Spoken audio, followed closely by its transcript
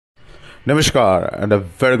Namaskar and a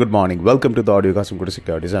very good morning. Welcome to the audio cast from Kotak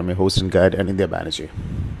Securities. I'm your host and guide, Anindya Banerjee.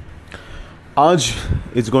 आज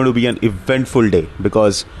it's going to be an eventful day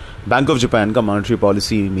because Bank of Japan का monetary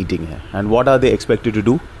policy meeting है. And what are they expected to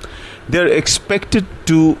do? They're expected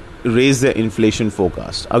to raise their inflation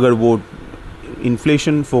forecast. अगर वो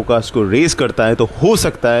inflation forecast को raise करता है तो हो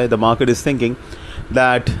सकता है the market is thinking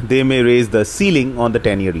that they may raise the ceiling on the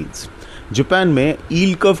 10-year yields. Japan में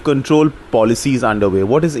yield curve control policy is underway.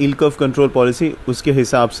 What is yield curve control policy? उसके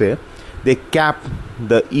हिसाब से they cap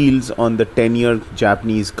the yields on the 10-year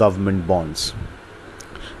Japanese government bonds.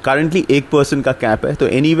 Currently 1% का cap है, तो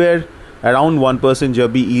anywhere around 1%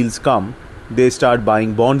 जब भी yields come, they start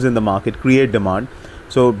buying bonds in the market, create demand.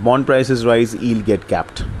 So bond prices rise, yield get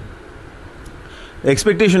capped. The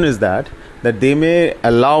expectation is that they may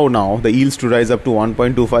allow now the yields to rise up to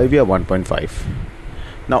 1.25 or 1.5.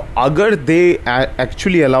 Now, agar they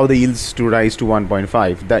actually allow the yields to rise to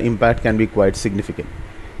 1.5, the impact can be quite significant.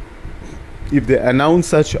 If they announce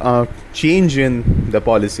such a change in the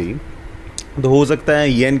policy, तो हो सकता है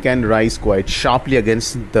yen can rise quite sharply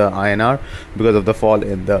against the INR because of the fall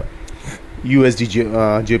in the USD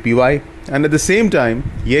JPY, and at the same time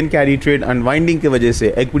yen carry trade unwinding के वजह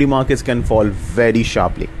से equity markets can fall very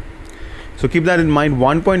sharply. So keep that in mind.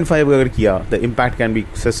 1.5 अगर किया, the impact can be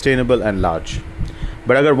sustainable and large.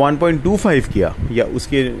 But अगर 1.25 किया या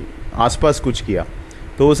उसके आसपास कुछ किया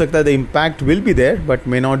तो हो सकता है the impact will be there but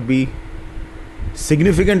may not be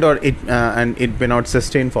significant और it may not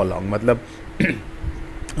sustain for long. मतलब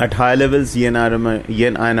at high levels yen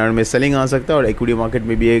INR में सेलिंग आ सकता है और इक्विटी मार्केट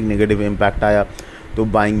में भी एक नेगेटिव इम्पैक्ट आया तो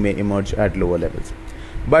बाइंग में emerge at lower levels.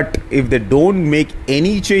 But if they don't make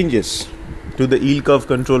any changes to the yield curve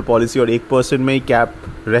control policy और 1% में ही कैप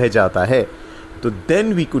रह जाता है, so then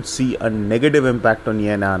we could see a negative impact on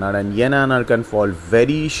yen INR, and yen INR can fall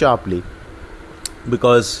very sharply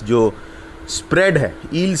because जो spread है,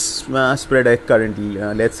 yields spread है currently,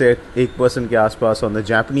 let's say 1% के आसपास on the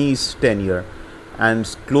Japanese 10-year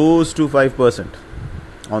and close to 5%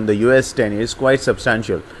 on the US 10-year is quite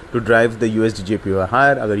substantial to drive the USD JPY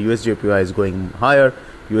higher. अगर USD JPY is going higher,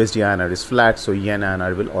 USD INR is flat, so yen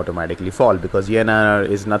INR will automatically fall because yen INR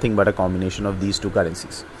is nothing but a combination of these two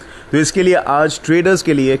currencies. तो इसके लिए आज traders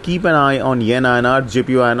के लिए keep an I on yen INR,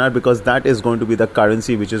 JPYINR, because that is going to be the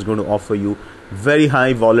currency which is going to offer you very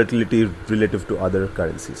high volatility relative to other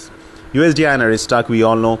currencies. USD INR is stuck, we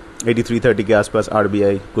all know, 83.30 के आसपास.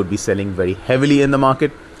 RBI could be selling very heavily in the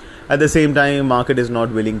market. At the same time, market is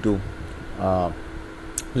not willing to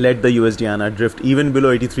let the USD INR drift even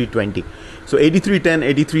below 83.20. So 83.10,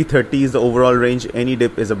 83.30 is the overall range. Any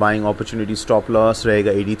dip is a buying opportunity. Stop loss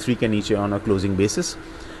रहेगा 83 के नीचे on a closing basis.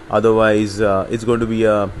 Otherwise, it's going to be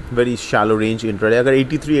a very shallow range intraday. अगर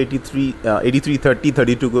 83.30,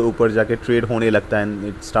 32 के ऊपर जाके trade होने लगता है and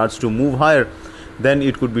it starts to move higher, then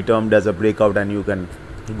it could be termed as a breakout and you can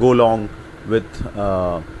go long with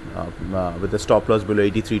a stop loss below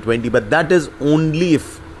 83.20. But that is only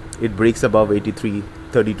if it breaks above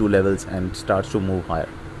 83.32 levels and starts to move higher.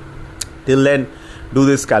 Till then, do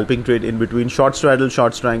this scalping trade in between. Short straddle,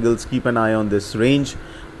 short triangles. Keep an eye on this range.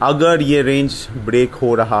 अगर ये range break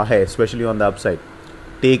हो रहा है, specially on the upside,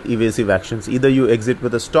 take evasive actions. Either you exit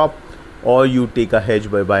with a stop और you take a hedge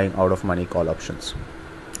by buying out of money call options.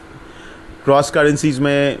 Cross currencies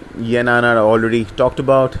में yen INR already talked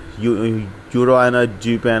about. Euro INR,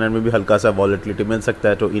 JPYINR में भी हल्का सा volatility मिल सकता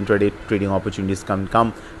है, तो intraday trading opportunities can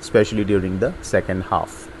come specially during the second half.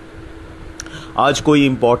 आज कोई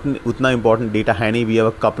उतना इम्पॉर्टेंट डेटा है नहीं. We have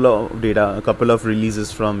a couple of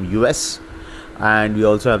releases from US. And we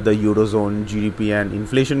also have the Eurozone GDP and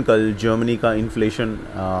inflation. कल Germany का inflation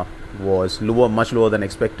was much lower than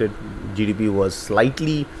expected. GDP was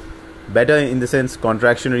slightly better in the sense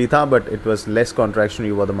contractionary था, but it was less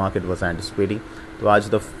contractionary what the market was anticipating. So आज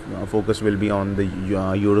the focus will be on the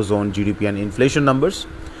Eurozone GDP and inflation numbers.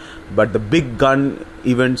 But the big gun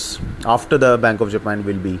events after the Bank of Japan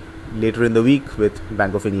will be later in the week with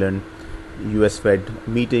Bank of England, US Fed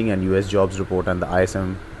meeting and US jobs report and the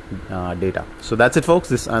ISM data. So that's it, folks.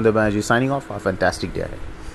 This is Anindya Banerjee signing off. A fantastic day ahead.